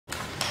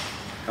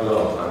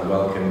Hello and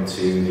welcome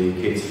to the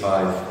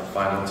CK5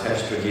 final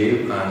test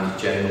review and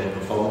general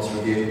performance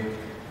review.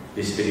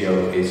 This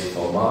video is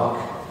for Mark.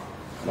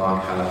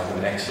 Mark had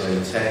an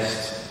excellent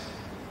test.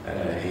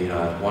 He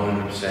had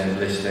 100%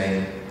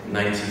 listening,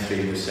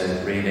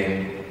 93%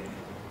 reading,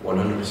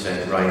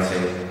 100%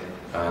 writing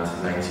and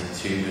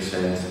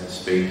 92%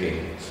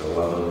 speaking. So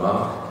well done,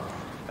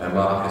 Mark.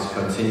 Mark has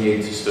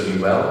continued to study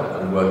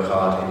well and work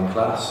hard in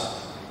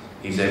class.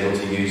 He's able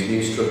to use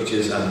new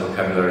structures and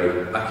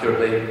vocabulary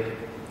accurately.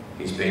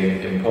 He's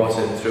been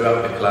important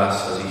throughout the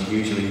class as he's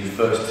usually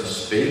first to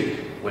speak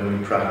when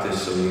we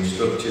practice some new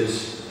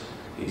structures.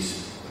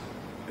 He's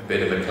a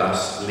bit of a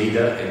class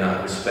leader in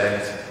that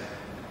respect.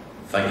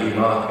 Thank you,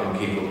 Mark, and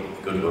keep up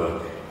the good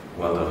work.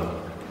 Well done.